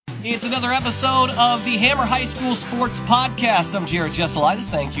It's another episode of the Hammer High School Sports Podcast. I'm Jared Jesselaitis.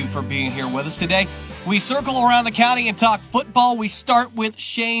 Thank you for being here with us today. We circle around the county and talk football. We start with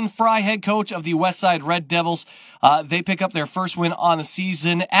Shane Fry, head coach of the Westside Red Devils. They pick up their first win on the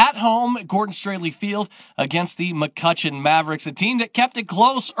season at home at Gordon Straley Field against the McCutcheon Mavericks, a team that kept it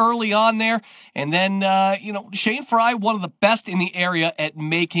close early on there. And then, Shane Fry, one of the best in the area at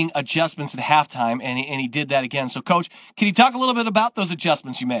making adjustments at halftime, and he did that again. So, Coach, can you talk a little bit about those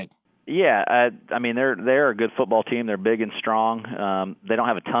adjustments you made? Yeah, they're a good football team. They're big and strong. They don't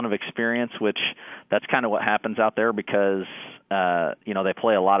have a ton of experience, which that's kind of what happens out there because they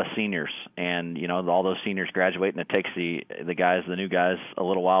play a lot of seniors, and all those seniors graduate, and it takes the new guys, a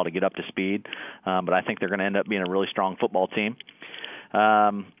little while to get up to speed. But I think they're going to end up being a really strong football team.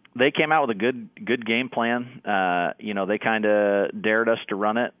 They came out with a good game plan. They kind of dared us to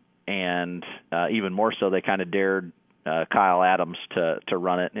run it, and even more so, they kind of dared Kyle Adams to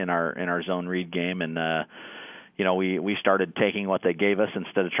run it in our zone read game, and we started taking what they gave us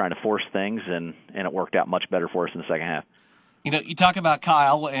instead of trying to force things, and it worked out much better for us in the second half. You talk about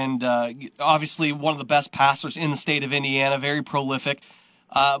Kyle, and obviously one of the best passers in the state of Indiana, very prolific.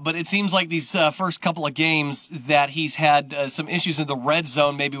 But it seems like these first couple of games that he's had some issues in the red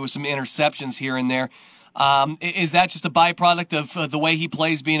zone, maybe with some interceptions here and there. Is that just a byproduct of the way he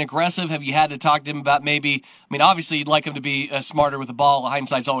plays, being aggressive? Have you had to talk to him about obviously you'd like him to be smarter with the ball.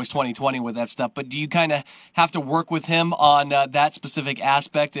 Hindsight's always 20/20 with that stuff. But do you kind of have to work with him on that specific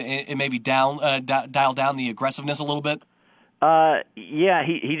aspect and maybe dial down the aggressiveness a little bit? Yeah,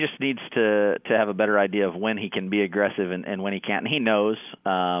 he just needs to have a better idea of when he can be aggressive and when he can't. And he knows,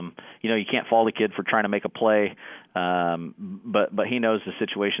 you can't fault a kid for trying to make a play, but he knows the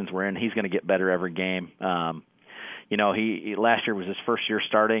situations we're in. He's going to get better every game. He last year was his first year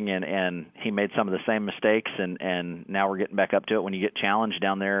starting, and he made some of the same mistakes, and now we're getting back up to it when you get challenged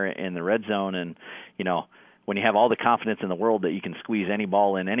down there in the red zone, and when you have all the confidence in the world that you can squeeze any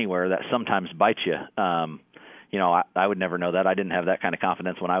ball in anywhere, that sometimes bites you. I would never know that. I didn't have that kind of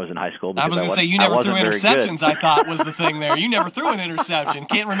confidence when I was in high school. I was going to say, you never threw interceptions, I thought was the thing there. You never threw an interception.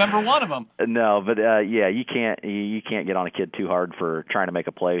 Can't remember one of them. No, but you can't get on a kid too hard for trying to make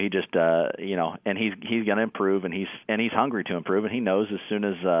a play. He just, and he's going to improve, and he's hungry to improve, and he knows as soon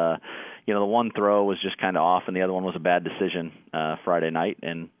as, the one throw was just kind of off, and the other one was a bad decision Friday night,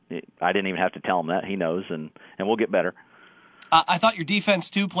 and I didn't even have to tell him that. He knows, and we'll get better. I thought your defense,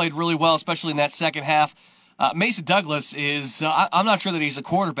 too, played really well, especially in that second half. Mason Douglas is, I'm not sure that he's a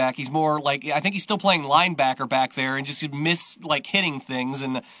quarterback. He's more I think he's still playing linebacker back there and just hitting things.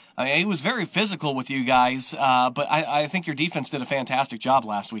 And he was very physical with you guys. But I think your defense did a fantastic job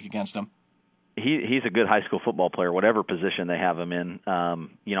last week against him. He's a good high school football player, whatever position they have him in.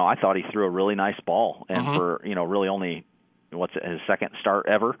 I thought he threw a really nice ball. And for, really only his second start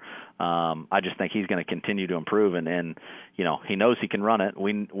ever. I just think he's going to continue to improve, and he knows he can run it.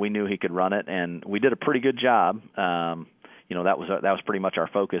 We knew he could run it, and we did a pretty good job. That was pretty much our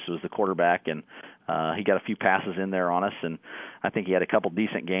focus, was the quarterback, and he got a few passes in there on us, and I think he had a couple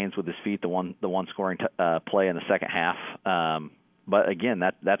decent gains with his feet. The one scoring play in the second half. But again,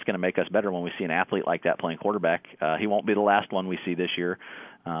 that's going to make us better when we see an athlete like that playing quarterback. He won't be the last one we see this year.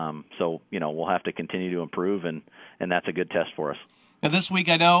 So we'll have to continue to improve, and that's a good test for us. Now, this week,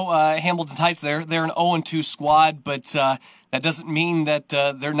 I know Hamilton Heights, they're an 0-2 squad, but that doesn't mean that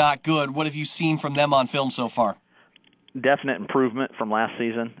they're not good. What have you seen from them on film so far? Definite improvement from last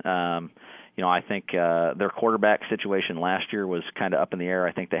season. I think their quarterback situation last year was kind of up in the air.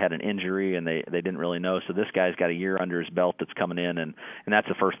 I think they had an injury, and they didn't really know. So this guy's got a year under his belt that's coming in, and that's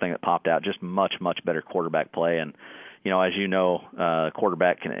the first thing that popped out, just much, much better quarterback play. And as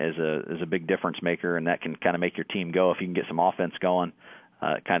quarterback is a big difference maker, and that can kind of make your team go. If you can get some offense going,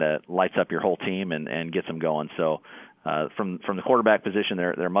 it kind of lights up your whole team and gets them going. So from the quarterback position,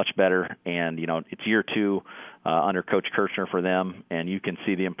 they're much better, and it's year two under Coach Kirchner for them, and you can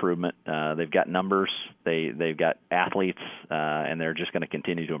see the improvement. They've got numbers, they've got athletes, and they're just going to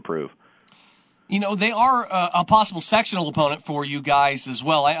continue to improve. They are a possible sectional opponent for you guys as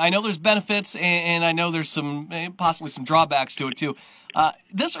well. I know there's benefits, and I know there's possibly some drawbacks to it, too.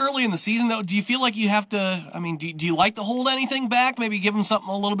 This early in the season, though, do you feel like you have to, do you like to hold anything back? Maybe give them something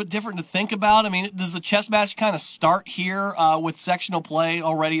a little bit different to think about? Does the chess match kind of start here with sectional play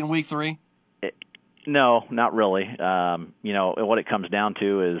already in week 3? No, not really. What it comes down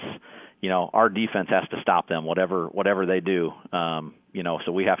to is, our defense has to stop them, whatever they do.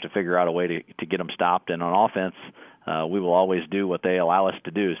 So we have to figure out a way to get them stopped. And on offense, we will always do what they allow us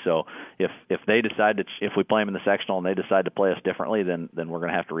to do. So if they decide to, if we play them in the sectional and they decide to play us differently, then we're going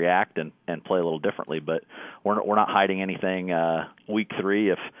to have to react and play a little differently. But we're not hiding anything. Week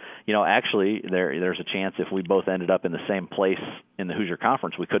 3, if actually there's a chance if we both ended up in the same place in the Hoosier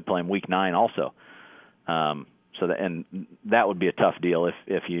Conference, we could play them Week 9 also. That would be a tough deal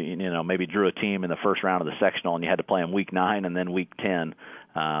if you maybe drew a team in the first round of the sectional and you had to play them Week 9 and then Week 10.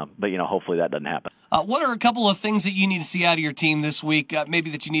 But hopefully that doesn't happen. What are a couple of things that you need to see out of your team this week, maybe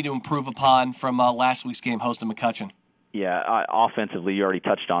that you need to improve upon from last week's game hosting McCutcheon? Yeah, offensively, you already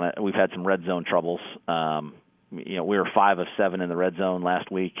touched on it. We've had some red zone troubles. We were 5 of 7 in the red zone last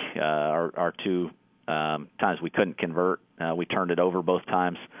week. Our 2 times we couldn't convert, we turned it over both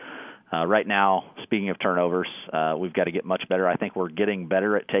times. Right now, speaking of turnovers, we've got to get much better. I think we're getting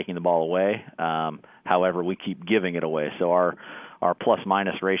better at taking the ball away. However, we keep giving it away. So our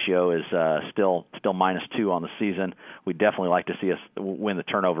plus-minus ratio is still -2 on the season. We'd definitely like to see us win the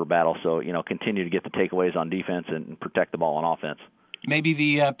turnover battle. So, continue to get the takeaways on defense and protect the ball on offense. Maybe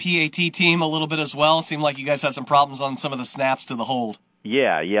the PAT team a little bit as well. It seemed like you guys had some problems on some of the snaps to the hold.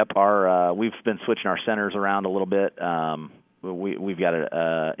 Yeah, yep. We've been switching our centers around a little bit. We've got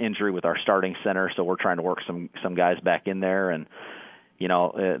an injury with our starting center, so we're trying to work some guys back in there. And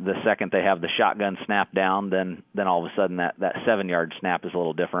the second they have the shotgun snap down, then all of a sudden that 7-yard snap is a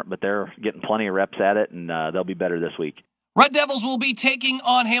little different. But they're getting plenty of reps at it, and they'll be better this week. Red Devils will be taking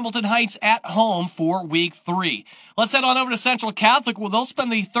on Hamilton Heights at home for Week 3. Let's head on over to Central Catholic, where they'll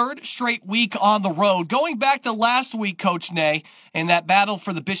spend the 3rd straight week on the road. Going back to last week, Coach Ney, and that battle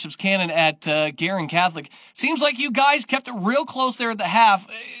for the Bishop's Cannon at Guerin Catholic, seems like you guys kept it real close there at the half.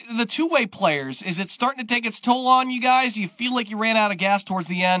 The two-way players, is it starting to take its toll on you guys? Do you feel like you ran out of gas towards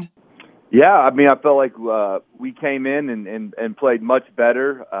the end? Yeah, I felt like we came in and played much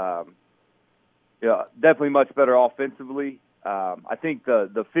better. Definitely much better offensively. I think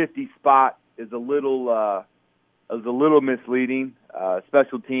the 50 spot is a little misleading.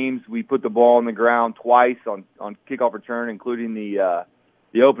 Special teams, we put the ball on the ground twice on kickoff return, including the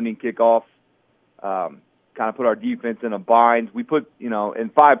opening kickoff. Kind of put our defense in a bind. We put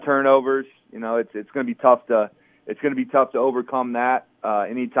in 5 turnovers. It's going to be tough to overcome that.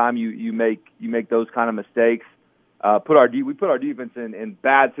 Anytime you make those kind of mistakes. We put our defense in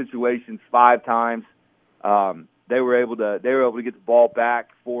bad situations 5 times. They were able to get the ball back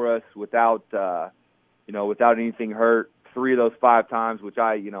for us without anything hurt. 3 of those 5 times, which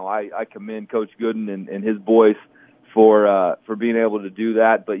I commend Coach Gooden and his boys for being able to do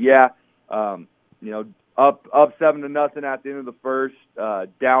that. But yeah, up 7-0 at the end of the first,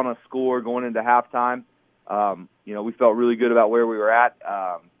 down a score going into halftime. We felt really good about where we were at.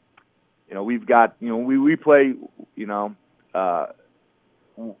 We've got, we play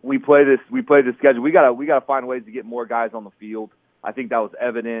this schedule. We gotta find ways to get more guys on the field. I think that was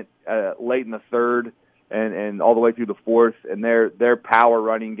evident late in the 3rd and all the way through the 4th. And their power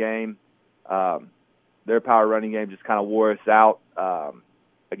running game just kind of wore us out.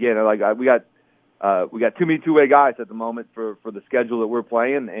 Again, we got too many two-way guys at the moment for the schedule that we're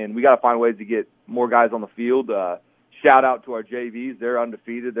playing, and we got to find ways to get more guys on the field. Shout out to our JVs; they're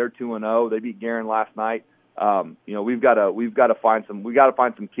undefeated. They're 2-0. They beat Guerin last night. We've got to find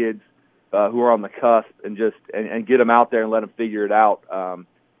some kids who are on the cusp and get them out there and let them figure it out.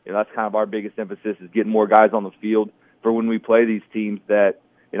 That's kind of our biggest emphasis, is getting more guys on the field for when we play these teams that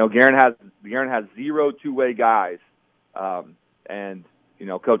Guerin has 0 two-way guys, and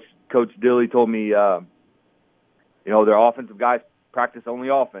Coach Dilley told me their offensive guys practice only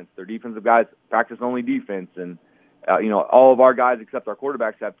offense, their defensive guys practice only defense, and all of our guys except our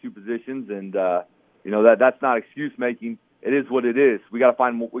quarterbacks have 2 positions, and that's not excuse making. It is what it is. We got to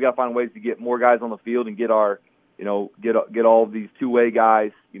find ways to get more guys on the field and get our get all of these two-way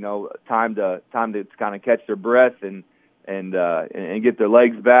guys time to kind of catch their breath and get their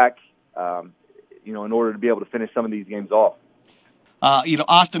legs back in order to be able to finish some of these games off.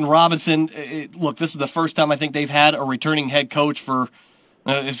 Austin Robinson, look, this is the first time I think they've had a returning head coach for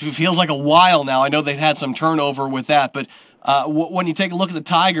it feels like a while now. I know they've had some turnover with that, but when you take a look at the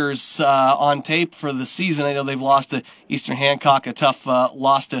Tigers on tape for the season, I know they've lost to Eastern Hancock, a tough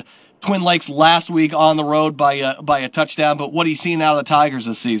loss to Twin Lakes last week on the road by a touchdown. But what are you seeing out of the Tigers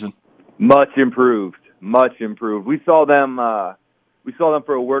this season? Much improved. We saw them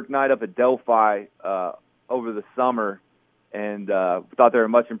for a work night up at Delphi over the summer, and thought they were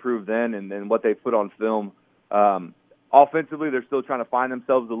much improved then, and what they put on film. Offensively, they're still trying to find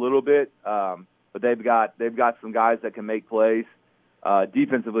themselves a little bit, but they've got some guys that can make plays.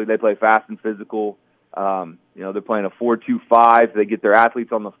 Defensively, they play fast and physical. They're playing a 4-2-5. They get their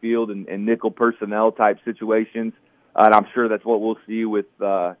athletes on the field in nickel personnel type situations. and I'm sure that's what we'll see with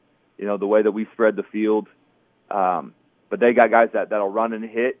the way that we spread the field. But they got guys that'll run and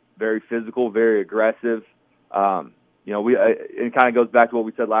hit, very physical, very aggressive. It kind of goes back to what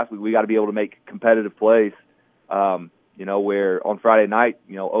we said last week. We got to be able to make competitive plays. Where on Friday night,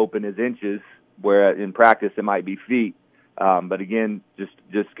 open is inches, where in practice it might be feet. But again,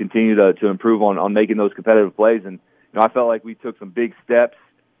 just continue to improve on making those competitive plays. And I felt like we took some big steps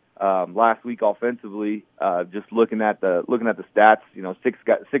last week offensively. Just looking at the stats,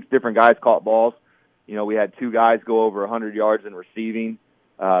 six different guys caught balls. We had 2 guys go over 100 yards in receiving.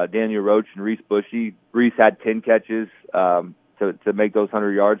 Daniel Roach and Reese Bushy. Reese had 10 catches to make those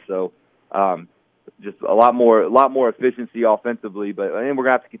 100 yards. So just a lot more efficiency offensively. But we're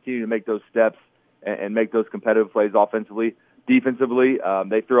gonna have to continue to make those steps and make those competitive plays offensively. Defensively,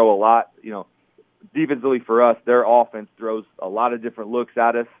 they throw a lot. Defensively for us, their offense throws a lot of different looks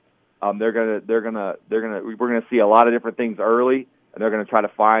at us. We're gonna see a lot of different things early, and they're gonna try to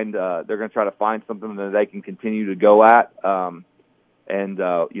find something that they can continue to go at.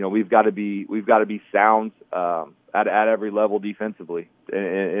 We've got to be sound at every level defensively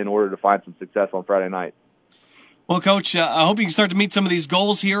in order to find some success on Friday night. Well, Coach, I hope you can start to meet some of these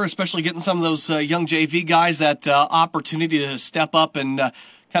goals here, especially getting some of those young JV guys that opportunity to step up and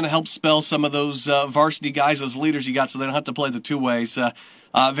kind of help spell some of those varsity guys, those leaders you got, so they don't have to play the 2 ways.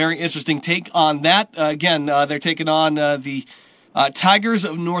 Very interesting take on that. Again, they're taking on the Tigers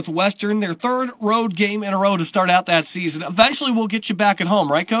of Northwestern, their 3rd road game in a row to start out that season. Eventually, we'll get you back at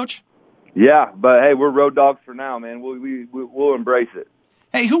home, right, Coach? Yeah, but hey, we're road dogs for now, man. We'll embrace it.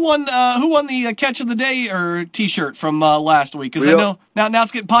 Hey, who won the catch of the day or T-shirt from last week? Because I know now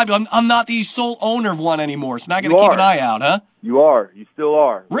it's getting popular. I'm not the sole owner of one anymore, so now I got to keep an eye out, huh? You are. You still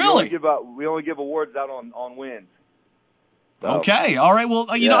are. Really? We only give awards out on wins. So, okay. All right. Well,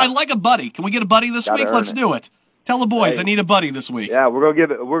 I like a buddy. Can we get a buddy this week? Let's do it. Tell the boys I need a buddy this week. Yeah, we're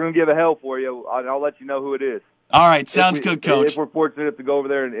gonna give a hell for you. I'll let you know who it is. All right. Sounds good, Coach. If we're fortunate to go over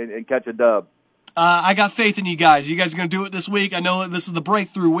there and catch a dub. I got faith in you guys. You guys are going to do it this week. I know this is the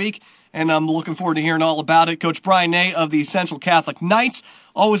breakthrough week, and I'm looking forward to hearing all about it. Coach Brian Ney of the Central Catholic Knights.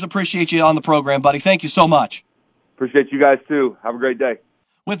 Always appreciate you on the program, buddy. Thank you so much. Appreciate you guys, too. Have a great day.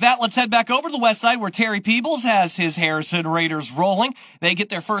 With that, let's head back over to the west side where Terry Peebles has his Harrison Raiders rolling. They get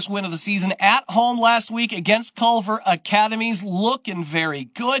their first win of the season at home last week against Culver Academies. Looking very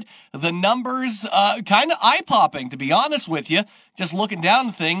good. The numbers kind of eye-popping, to be honest with you. Just looking down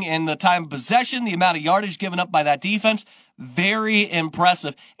the thing in the time of possession, the amount of yardage given up by that defense, very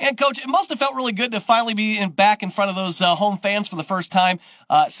impressive. And, Coach, it must have felt really good to finally be back in front of those home fans for the first time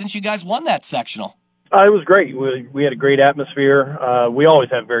since you guys won that sectional. It was great. We had a great atmosphere. We always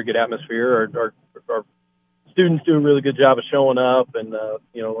have a very good atmosphere. Our students do a really good job of showing up, and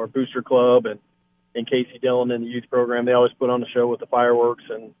our booster club and Casey Dillon in the youth program, they always put on the show with the fireworks,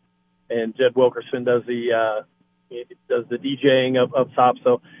 and Jed Wilkerson does the DJing up top.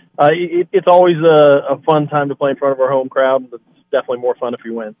 So it's always a fun time to play in front of our home crowd. It's definitely more fun if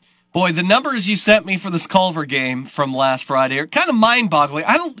we win. Boy, the numbers you sent me for this Culver game from last Friday are kind of mind-boggling.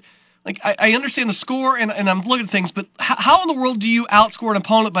 I understand the score and I'm looking at things, but how in the world do you outscore an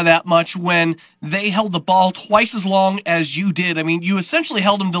opponent by that much when they held the ball twice as long as you did? I mean, you essentially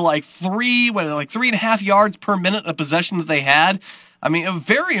held them to like 3.5 yards per minute of possession that they had. I mean,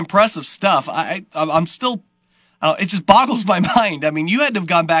 very impressive stuff. I'm still, it just boggles my mind. I mean, you had to have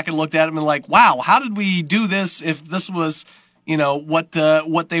gone back and looked at them and like, wow, how did we do this if this was, what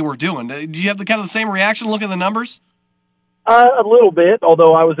they were doing? Did you have the kind of the same reaction looking at the numbers? A little bit,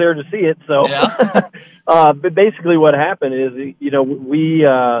 although I was there to see it. So, yeah. But basically, what happened is,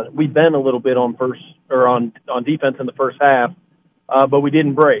 we bent a little bit on defense in the first half, but we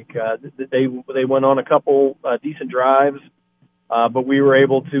didn't break. They went on a couple decent drives, but we were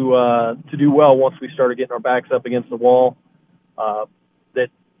able to do well once we started getting our backs up against the wall.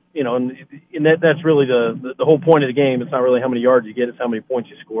 That's really the whole point of the game. It's not really how many yards you get; it's how many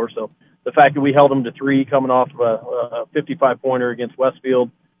points you score. So the fact that we held them to 3 coming off of a 55-pointer against Westfield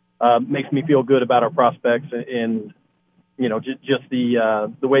makes me feel good about our prospects and just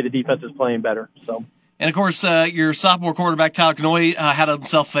the way the defense is playing better. So. And of course, your sophomore quarterback Tyler Canoy had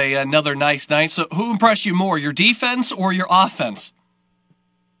himself another nice night. So who impressed you more, your defense or your offense?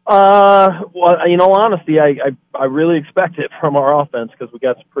 Well, in all honesty, I really expect it from our offense because we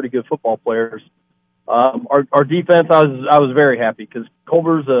got some pretty good football players. Our defense, I was very happy because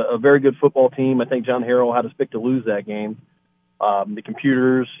Culver's a very good football team. I think John Harrell had us pick to lose that game. The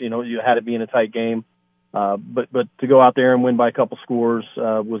computers, you had it being a tight game. But to go out there and win by a couple scores,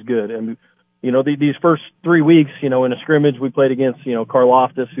 was good. And, these first 3 weeks, in a scrimmage, we played against,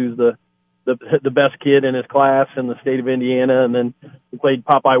 Karloftis, who's the the best kid in his class in the state of Indiana. And then we played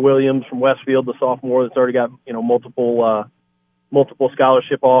Popeye Williams from Westfield, the sophomore that's already got, multiple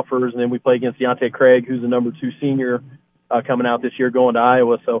scholarship offers. And then we play against Deontay Craig, who's the number 2 senior, coming out this year going to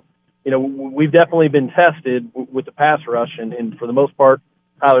Iowa. So, we've definitely been tested with the pass rush, and for the most part,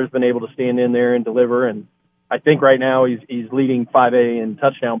 Tyler's been able to stand in there and deliver. And I think right now he's leading 5A in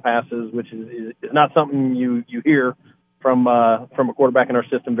touchdown passes, which is not something you hear from a quarterback in our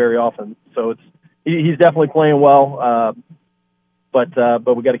system very often. So he's definitely playing well, but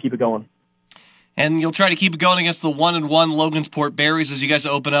we got to keep it going. And you'll try to keep it going against the 1-1 Logansport Berries as you guys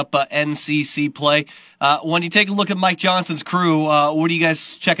open up NCC play. When you take a look at Mike Johnson's crew, what are you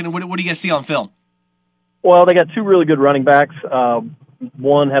guys checking? What do you guys see on film? Well, they got 2 really good running backs.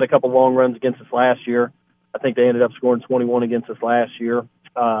 One had a couple long runs against us last year. I think they ended up scoring 21 against us last year.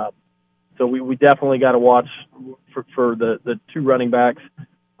 So we definitely got to watch for the 2 running backs.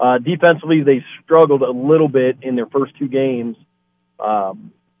 Defensively, they struggled a little bit in their first 2 games.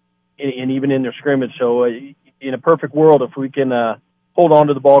 And even in their scrimmage. So in a perfect world, if we can hold on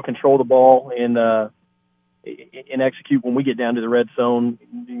to the ball, control the ball, and execute when we get down to the red zone,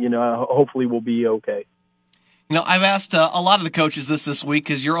 hopefully we'll be okay. I've asked a lot of the coaches this week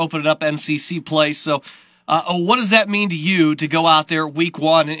because you're opening up NCC play. So what does that mean to you to go out there week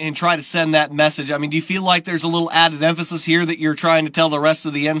 1 and try to send that message? I mean, do you feel like there's a little added emphasis here that you're trying to tell the rest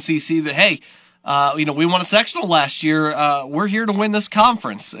of the NCC that, hey, we won a sectional last year. We're here to win this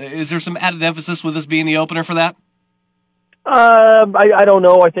conference. Is there some added emphasis with this being the opener for that? I don't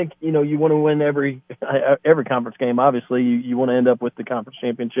know. I think, you want to win every conference game. Obviously, you want to end up with the conference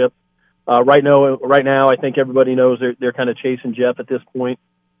championship. Right now, I think everybody knows they're kind of chasing Jeff at this point,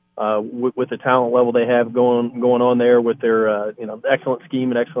 with the talent level they have going on there with their, excellent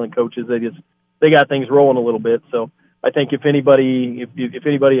scheme and excellent coaches. They got things rolling a little bit. So I think if anybody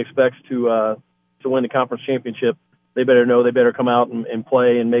expects to win the conference championship, they better come out and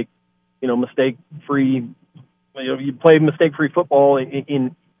play and make, mistake-free, you play mistake-free football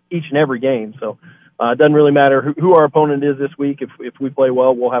in each and every game. So it doesn't really matter who our opponent is this week. If we play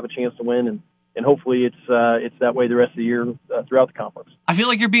well, we'll have a chance to win, and hopefully it's that way the rest of the year throughout the conference. I feel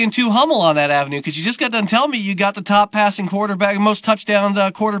like you're being too humble on that avenue because you just got done telling me you got the top passing quarterback, most touchdown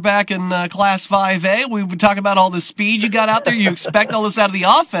quarterback in Class 5A. We would talk about all the speed you got out there. You expect all this out of the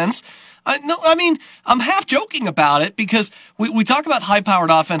offense. No, I mean, I'm half joking about it because we talk about high-powered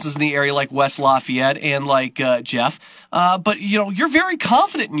offenses in the area like West Lafayette and like Jeff, but you're very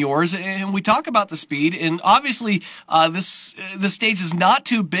confident in yours, and we talk about the speed, and obviously this stage is not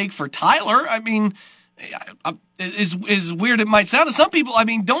too big for Tyler. I mean, as weird it might sound to some people, I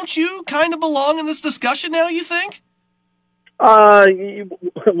mean, don't you kind of belong in this discussion now? You think?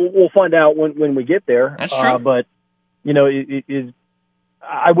 We'll find out when we get there. That's true, but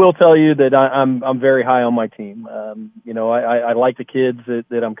I will tell you that I'm very high on my team. I like the kids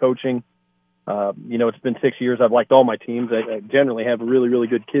that I'm coaching. It's been 6 years. I've liked all my teams. I generally have really, really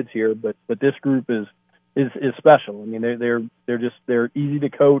good kids here, but this group is special. I mean, they're easy to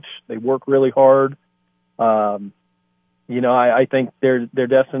coach. They work really hard. I think they're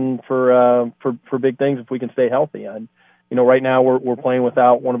destined for big things if we can stay healthy. And right now we're playing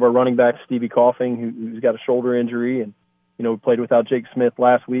without one of our running backs, Stevie Coughing, who's got a shoulder injury, and we played without Jake Smith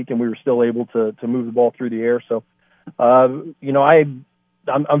last week, and we were still able to move the ball through the air. So, I'm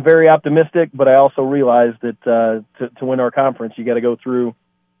very optimistic, but I also realize that to win our conference, you got to go through,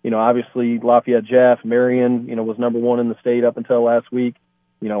 obviously Lafayette Jeff, Marion, was number 1 in the state up until last week.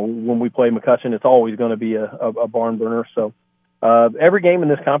 When we play McCutcheon, it's always going to be a barn burner. So, every game in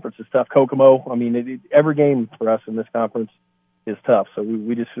this conference is tough. Kokomo, I mean, every game for us in this conference is tough. So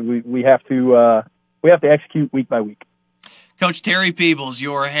we have to execute week by week. Coach Terry Peebles,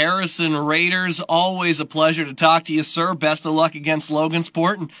 your Harrison Raiders, always a pleasure to talk to you, sir. Best of luck against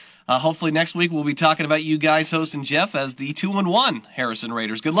Logansport, and hopefully next week we'll be talking about you guys hosting Jeff as the 2-1 Harrison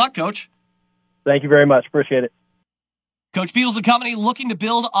Raiders. Good luck, Coach. Thank you very much. Appreciate it. Coach Peebles and company looking to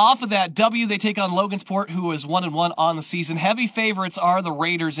build off of that W. They take on Logansport, who is 1-1 on the season. Heavy favorites are the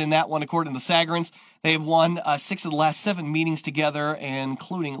Raiders in that one, according to the Sagrins. They have won 6 of the last 7 meetings together,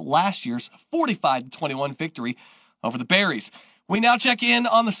 including last year's 45-21 victory over the Berries. We now check in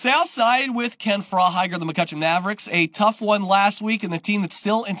on the south side with Ken Fraheiger, the McCutcheon Mavericks. A tough one last week, and the team that's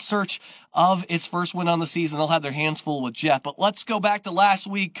still in search of its first win on the season. They'll have their hands full with Jeff. But let's go back to last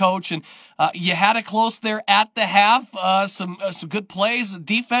week, Coach. And you had it close there at the half. Some good plays,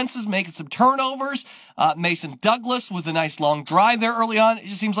 defenses making some turnovers. Mason Douglas with a nice long drive there early on. It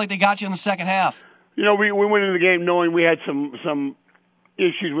just seems like they got you in the second half. We went into the game knowing we had some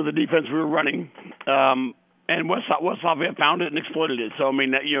issues with the defense we were running. and West Lafayette found it and exploited it. So I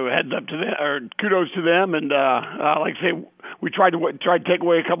mean, heads up to them, or kudos to them. And like I say, we tried to take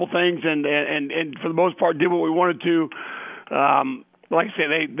away a couple things, and for the most part did what we wanted to. Like I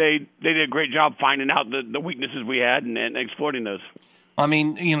say, they did a great job finding out the weaknesses we had and exploiting those. I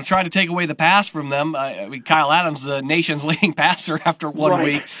mean, trying to take away the pass from them. Kyle Adams, the nation's leading passer after 1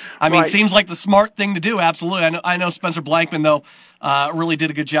 week. I mean, seems like the smart thing to do. Absolutely. I know Spencer Blankman, though, really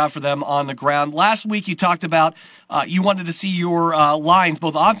did a good job for them on the ground. Last week, you talked about you wanted to see your lines,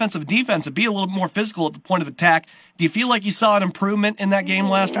 both offensive and defensive, be a little more physical at the point of attack. Do you feel like you saw an improvement in that game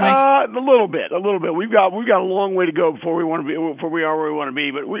last week? A little bit. We've got a long way to go before we are where we want to be.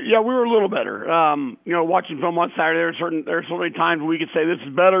 But we were a little better. Watching film on Saturday, there are so many times we could say this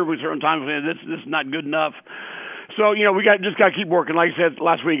is better. We certain times this is not good enough. So we just got to keep working. Like I said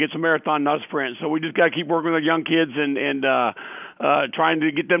last week, it's a marathon, not a sprint. So we just got to keep working with our young kids and trying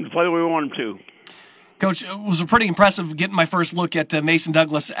to get them to play the way we want them to. Coach, it was pretty impressive getting my first look at Mason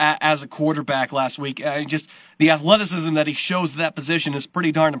Douglas as a quarterback last week. Just the athleticism that he shows at that position is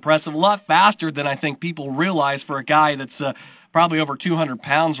pretty darn impressive. A lot faster than I think people realize for a guy that's probably over 200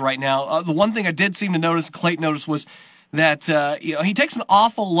 pounds right now. The one thing I did seem to notice, Clayton noticed, was that he takes an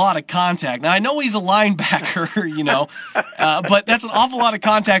awful lot of contact. Now I know he's a linebacker, but that's an awful lot of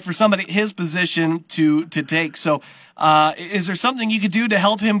contact for somebody at his position to take. So, is there something you could do to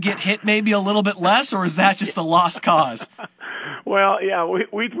help him get hit maybe a little bit less, or is that just a lost cause? Well, yeah, we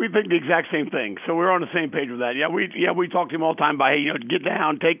think the exact same thing, so we're on the same page with that. We talk to him all the time about, hey, get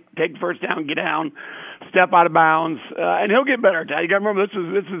down, take first down, get down, step out of bounds, and he'll get better at that. You got to remember this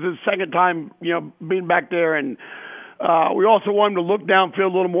is his second time, being back there, and we also want him to look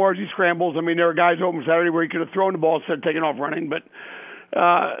downfield a little more as he scrambles. I mean, there are guys open Saturday where he could have thrown the ball instead of taking off running, but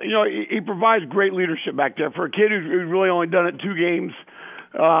he provides great leadership back there for a kid who's really only done it 2 games.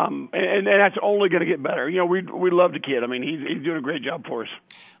 And that's only going to get better. We love the kid. I mean, he's doing a great job for us.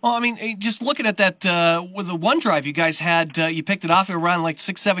 Well, I mean, just looking at that with the one drive you guys had, you picked it off around like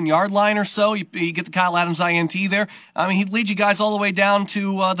 6-7 yard line or so. You get the Kyle Adams INT there. I mean, he'd lead you guys all the way down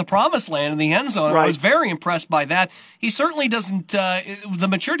to the promised land in the end zone. Right. I was very impressed by that. He certainly doesn't. The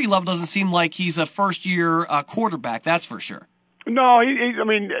maturity level doesn't seem like he's a first year quarterback. That's for sure. No, he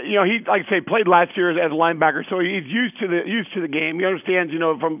like I say, played last year as a linebacker, so he's used to the game. He understands,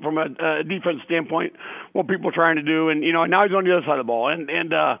 from a defense standpoint, what people are trying to do, and now he's on the other side of the ball, and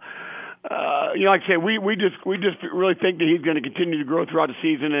like I say, we just really think that he's going to continue to grow throughout the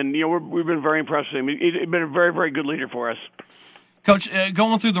season, and we've been very impressed with him. He's been a very, very good leader for us. Coach,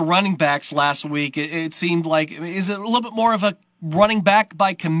 going through the running backs last week, it seemed like, is it a little bit more of a running back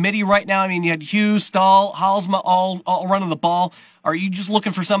by committee right now? I mean, you had Hughes, Stahl, Halsma all running the ball. Are you just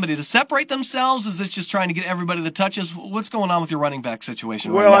looking for somebody to separate themselves? Is this just trying to get everybody the touches? What's going on with your running back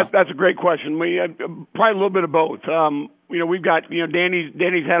situation right now? Well, that's a great question. We probably a little bit of both. We've got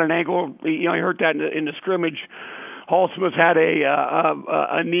Danny's had an ankle. He hurt that in the scrimmage. Halsma's had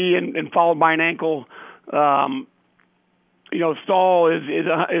a knee and followed by an ankle. Stahl is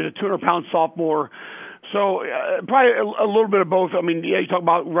a 200-pound sophomore. So probably a little bit of both. I mean, you talk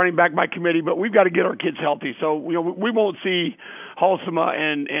about running back by committee, but we've got to get our kids healthy. So we won't see Halsma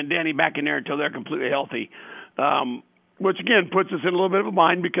and Danny back in there until they're completely healthy, which again puts us in a little bit of a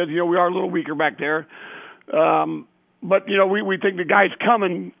bind because we are a little weaker back there. But we think the guys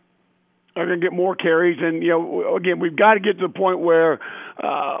coming are going to get more carries, and again, we've got to get to the point where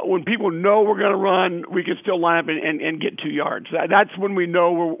when people know we're going to run, we can still line up and get 2 yards. That's when we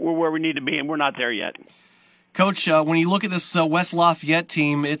know we're where we need to be, and we're not there yet. Coach, when you look at this West Lafayette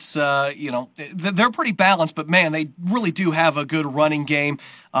team, it's they're pretty balanced, but man, they really do have a good running game,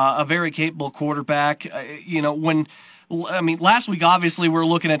 a very capable quarterback. Last week, obviously, we were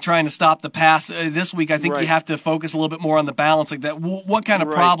looking at trying to stop the pass. This week, I think you have to focus a little bit more on the balance like that. What kind of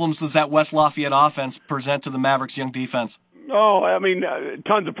problems does that West Lafayette offense present to the Mavericks' young defense? Oh, I mean,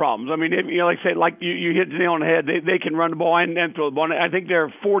 tons of problems. I mean, like I said, like you hit the nail on the head. They can run the ball and throw the ball. I think they're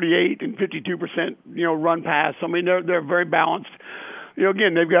 48 and 52%, run pass. I mean, they're very balanced.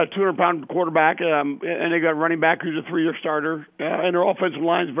 Again, they've got a 200-pound quarterback, and they've got a running back who's a 3-year starter, and their offensive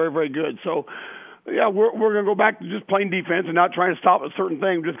line is very, very good. So, yeah, we're going to go back to just playing defense and not trying to stop a certain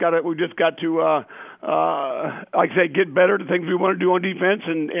thing. We just got to, like I say, get better at the things we want to do on defense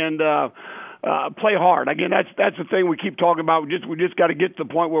and play hard. Again, that's the thing we keep talking about. We just got to get to the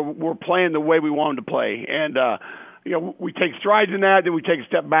point where we're playing the way we want them to play. And we take strides in that, then we take a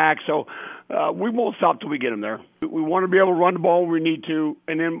step back. So we won't stop till we get them there. We want to be able to run the ball when we need to,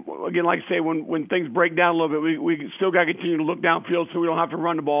 and then again, like I say, when things break down a little bit, we still got to continue to look downfield so we don't have to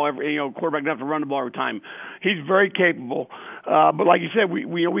run the ball quarterback doesn't have to run the ball every time. He's very capable, but like you said,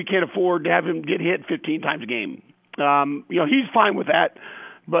 we can't afford to have him get hit 15 times a game. He's fine with that,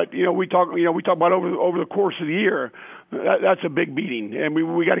 but we talk about over the course of the year. That's a big beating, and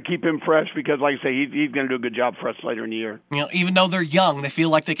we got to keep him fresh because, like I say, he's going to do a good job for us later in the year. Even though they're young, they feel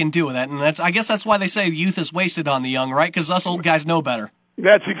like they can do that, and I guess that's why they say youth is wasted on the young, right? Because us old guys know better.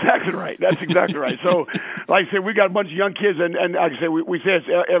 That's exactly right. So, like I said, we got a bunch of young kids, and like I say, we say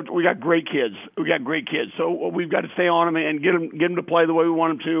we got great kids. So we've got to stay on them and get them to play the way we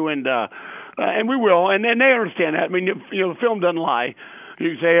want them to, and we will, and they understand that. I mean, the film doesn't lie.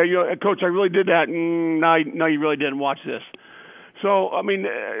 You say, Coach, I really did that. No, you really didn't. Watch this. So, I mean,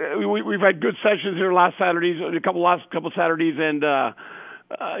 we've had good sessions here last Saturdays, a couple Saturdays, and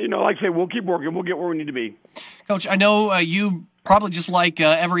like I say, we'll keep working. We'll get where we need to be. Coach, I know you probably just like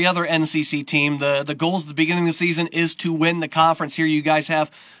every other NCC team. The goals at the beginning of the season is to win the conference. Here you guys have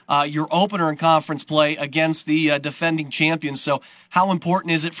your opener in conference play against the defending champions. So how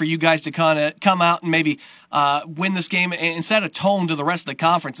important is it for you guys to kind of come out and maybe win this game and set a tone to the rest of the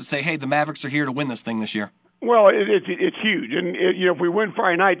conference and say, hey, the Mavericks are here to win this thing this year? Well, it's huge. And, if we win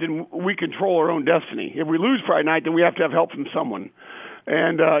Friday night, then we control our own destiny. If we lose Friday night, then we have to have help from someone.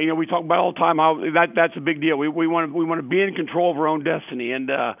 And, we talk about all the time how that's a big deal. We want to be in control of our own destiny. And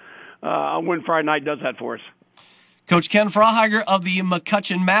a win Friday night does that for us. Coach Ken Frauheiger of the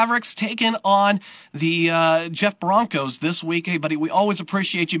McCutcheon Mavericks taking on the Jeff Broncos this week. Hey, buddy, we always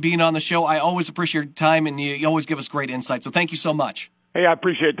appreciate you being on the show. I always appreciate your time, and you always give us great insight. So thank you so much. Hey, I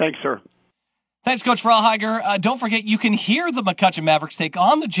appreciate it. Thanks, sir. Thanks, Coach Frauheiger. Don't forget, you can hear the McCutcheon Mavericks take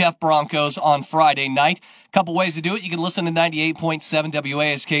on the Jeff Broncos on Friday night. Couple ways to do it. You can listen to 98.7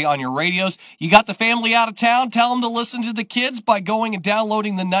 WASK on your radios. You got the family out of town, tell them to listen to the kids by going and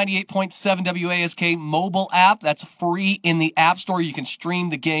downloading the 98.7 WASK mobile app. That's free in the App Store. You can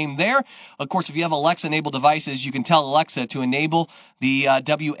stream the game there. Of course, if you have Alexa-enabled devices, you can tell Alexa to enable the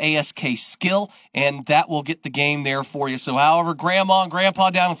WASK skill, and that will get the game there for you. So however Grandma and Grandpa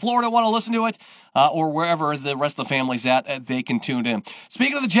down in Florida want to listen to it, or wherever the rest of the family's at, they can tune in.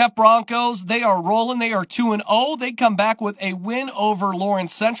 Speaking of the Jeff Broncos, they are rolling. They are 2-0. They come back with a win over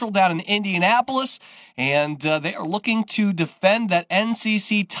Lawrence Central down in Indianapolis, and they are looking to defend that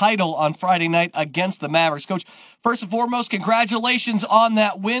NCC title on Friday night against the Mavericks. Coach, first and foremost, congratulations on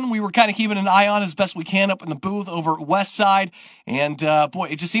that win. We were kind of keeping an eye on it as best we can up in the booth over at West Side, and boy,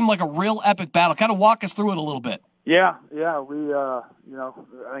 it just seemed like a real epic battle. Kind of walk us through it a little bit. Yeah. We, I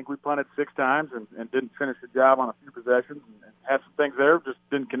think we punted 6 times and didn't finish the job on a few possessions and had some things there, just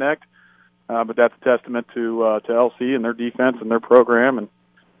didn't connect. But that's a testament to LC and their defense and their program. And,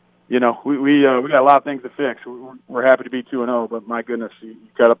 we got a lot of things to fix. We're happy to be 2-0, but my goodness, you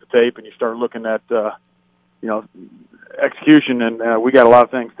cut up the tape and you start looking at, execution, and we got a lot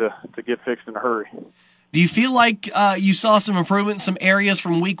of things to get fixed in a hurry. Do you feel like you saw some improvement in some areas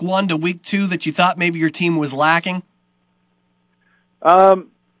from week 1 to week 2 that you thought maybe your team was lacking?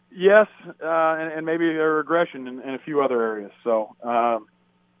 Yes, and maybe a regression in a few other areas. So, I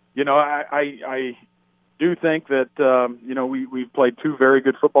do think that we've played 2 very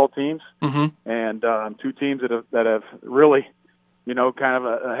good football teams, and 2 teams that have really, kind of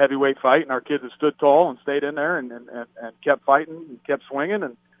a heavyweight fight, and our kids have stood tall and stayed in there and kept fighting and kept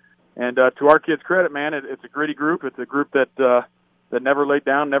swinging. And to our kids' credit, man, it's a gritty group. It's a group that never laid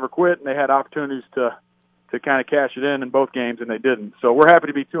down, never quit, and they had opportunities to kind of cash it in both games, and they didn't. So we're happy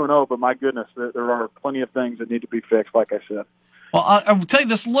to be 2-0, but my goodness, there are plenty of things that need to be fixed, like I said. Well, I will tell you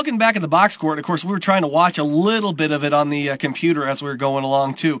this, looking back at the box score, and of course we were trying to watch a little bit of it on the computer as we were going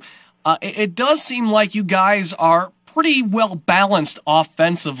along too. It does seem like you guys are pretty well balanced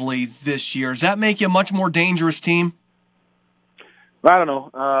offensively this year. Does that make you a much more dangerous team? I don't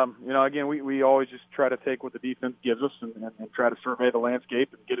know. Again, we always just try to take what the defense gives us and try to survey the landscape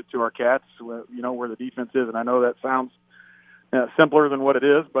and get it to our cats, where the defense is. And I know that sounds simpler than what it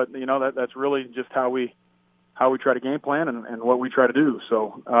is, but that's really just how we try to game plan and what we try to do.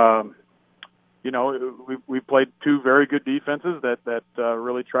 So, we've played 2 very good defenses that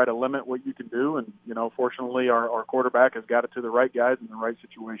really try to limit what you can do. And, fortunately our quarterback has got it to the right guys in the right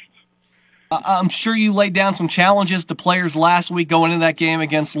situations. I'm sure you laid down some challenges to players last week going into that game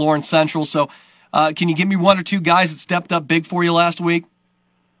against Lawrence Central. So can you give me 1 or 2 guys that stepped up big for you last week?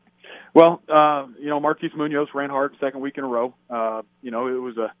 Well, Marquise Munoz ran hard 2nd week in a row. It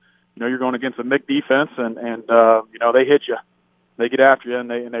was you're going against a MIC defense and they hit you. They get after you,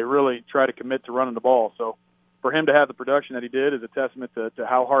 and they really try to commit to running the ball. So, for him to have the production that he did is a testament to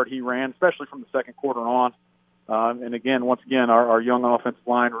how hard he ran, especially from the second quarter on. And again, once again, our young offensive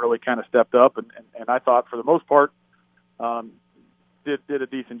line really kind of stepped up, and I thought for the most part did a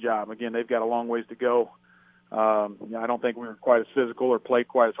decent job. Again, they've got a long ways to go. I don't think we were quite as physical or played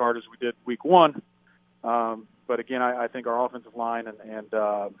quite as hard as we did week one. But again, I think our offensive line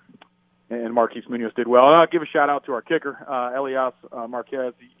and Marquise Munoz did well. And I'll give a shout out to our kicker, Elias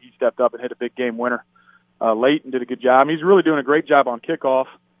Marquez. He stepped up and hit a big game winner late and did a good job. He's really doing a great job on kickoff.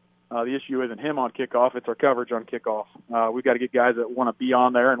 The issue isn't him on kickoff; it's our coverage on kickoff. We've got to get guys that want to be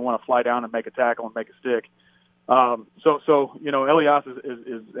on there and want to fly down and make a tackle and make a stick. So Elias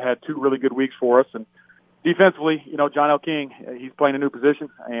is had two really good weeks for us, and defensively, John L. King, he's playing a new position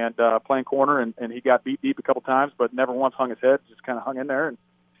and playing corner, and he got beat deep a couple times, but never once hung his head. Just kind of hung in there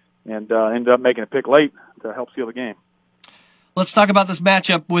and ended up making a pick late to help seal the game. Let's talk about this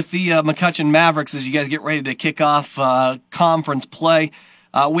matchup with the McCutcheon Mavericks as you guys get ready to kick off conference play.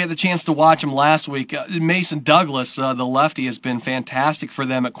 We had the chance to watch him last week. Mason Douglas, the lefty, has been fantastic for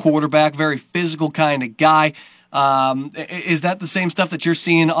them at quarterback. Very physical kind of guy. Is that the same stuff that you're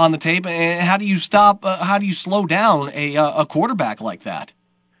seeing on the tape? And how do you slow down a quarterback like that?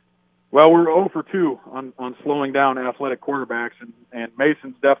 Well, we're 0 for 2 on slowing down athletic quarterbacks, and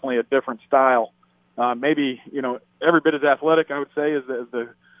Mason's definitely a different style. Maybe, every bit as athletic, I would say, as the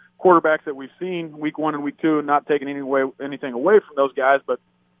quarterbacks that we've seen week 1 and week 2, not taking anything away from those guys, but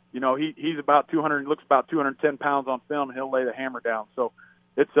he's about 200, looks about 210 pounds on film, and he'll lay the hammer down. So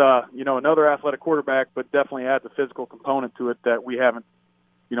it's another athletic quarterback, but definitely adds a physical component to it that we haven't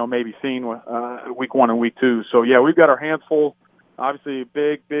maybe seen week 1 and week 2. So yeah, we've got our hands full. Obviously,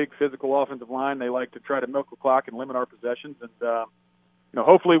 big physical offensive line. They like to try to milk the clock and limit our possessions, and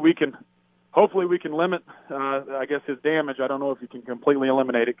hopefully we can limit, I guess, his damage. I don't know if you can completely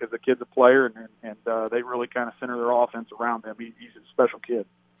eliminate it because the kid's a player, and they really kind of center their offense around him. He's a special kid.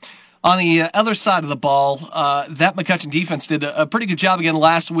 On the other side of the ball, that McCutcheon defense did a pretty good job again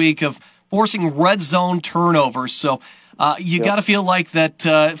last week of forcing red zone turnovers. So you got to feel like that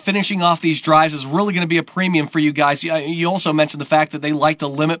finishing off these drives is really going to be a premium for you guys. You also mentioned the fact that they like to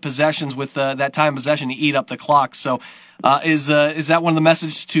limit possessions with that time possession to eat up the clock. So is that one of the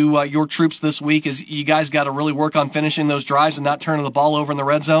messages to your troops this week is you guys got to really work on finishing those drives and not turning the ball over in the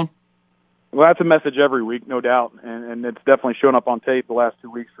red zone? Well, that's a message every week, no doubt, and it's definitely shown up on tape the last 2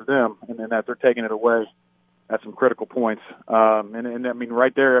 weeks for them, and that they're taking it away at some critical points. And I mean,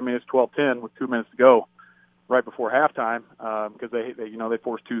 right there, I mean, it's 12-10 with 2 minutes to go, right before halftime, because they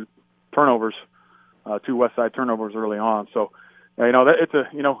forced 2 turnovers, 2 West Side turnovers early on. So,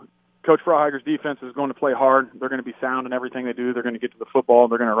 Coach Frauheiger's defense is going to play hard. They're going to be sound in everything they do. They're going to get to the football,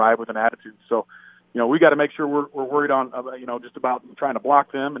 and they're going to arrive with an attitude. So, we got to make sure we're worried on, just about trying to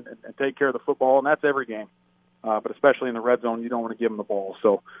block them and take care of the football, and that's every game. But especially in the red zone, you don't want to give them the ball.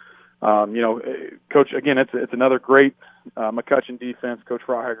 So, Coach, again, it's another great McCutcheon defense. Coach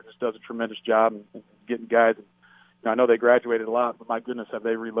Frauheiger just does a tremendous job in getting guys. I know they graduated a lot, but my goodness, have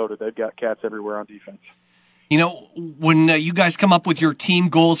they reloaded. They've got cats everywhere on defense. When you guys come up with your team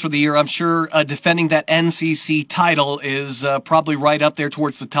goals for the year, I'm sure defending that NCC title is probably right up there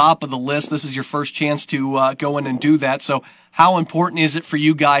towards the top of the list. This is your first chance to go in and do that. So how important is it for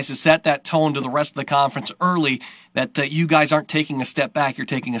you guys to set that tone to the rest of the conference early that you guys aren't taking a step back, you're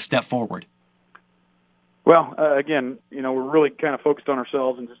taking a step forward? Well, again, we're really kind of focused on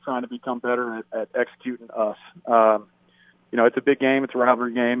ourselves and just trying to become better at executing us. It's a big game. It's a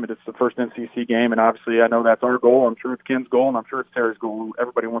rivalry game. It's the first NCC game, and obviously I know that's our goal. I'm sure it's Ken's goal, and I'm sure it's Terry's goal.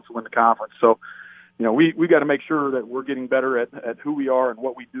 Everybody wants to win the conference. So, we got to make sure that we're getting better at who we are and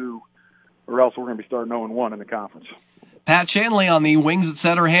what we do, or else we're going to be starting 0-1 in the conference. Pat Shanley on the Wings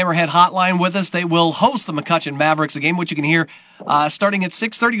Etc. Hammerhead Hotline with us. They will host the McCutcheon Mavericks, a game which you can hear starting at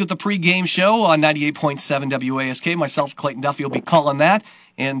 6:30 with the pregame show on 98.7 WASK. Myself, Clayton Duffy, will be calling that,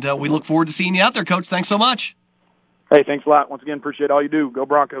 and we look forward to seeing you out there, Coach. Thanks so much. Hey, thanks a lot. Once again, appreciate all you do. Go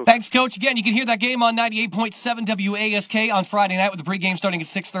Broncos. Thanks, Coach. Again, you can hear that game on 98.7 WASK on Friday night with the pregame starting at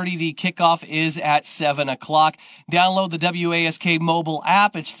 6:30. The kickoff is at 7 o'clock. Download the WASK mobile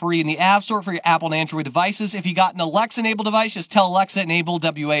app. It's free in the App Store for your Apple and Android devices. If you got an Alexa-enabled device, just tell Alexa enable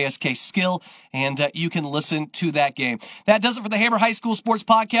WASK skill, and you can listen to that game. That does it for the Hammer High School Sports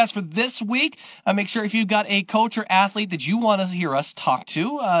Podcast for this week. Make sure if you've got a coach or athlete that you want to hear us talk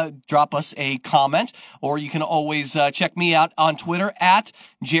to, drop us a comment, or you can always check me out on Twitter at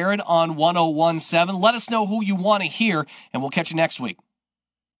Jared on 1017. Let us know who you want to hear, and we'll catch you next week.